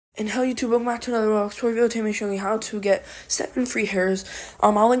And hello YouTube, welcome back to another Roblox tutorial video. Today I'm showing you how to get 7 free hairs.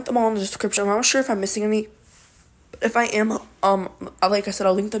 I'll link them all in the description. I'm not sure if I'm missing any. If I am, like I said,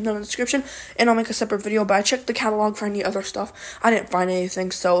 I'll link them down in the description, and I'll make a separate video, but I checked the catalog for any other stuff. I didn't find anything,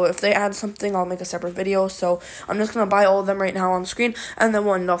 so if they add something, I'll make a separate video. So I'm just going to buy all of them right now on the screen, and then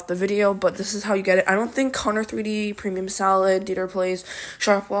we'll end off the video, but this is how you get it. I don't think Connor 3D, Premium Salad, Dieter Plays,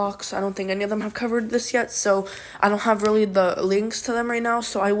 Sharp Blocks, I don't think any of them have covered this yet, so I don't have really the links to them right now,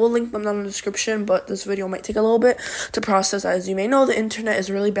 so I will link them down in the description, but this video might take a little bit to process. As you may know, the internet is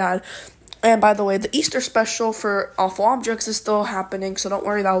really bad. And by the way, the Easter special for Awful Objects is still happening, so don't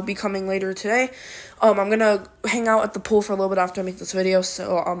worry, that will be coming later today. I'm going to hang out at the pool for a little bit after I make this video,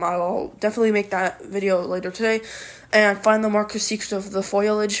 so I'll definitely make that video later today. And find the Marcus Secret of the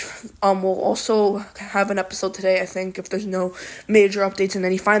Foliage. We'll also have an episode today, I think, if there's no major updates in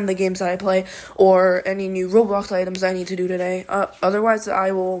any Find the games that I play, or any new Roblox items I need to do today. Otherwise,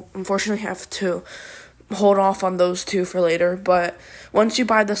 I will unfortunately have to hold off on those two for later, but once you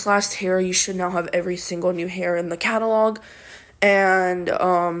buy this last hair, you should now have every single new hair in the catalog. And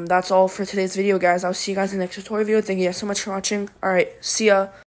that's all for today's video, guys. I'll see you guys in the next tutorial video. Thank you guys so much for watching. Alright, see ya.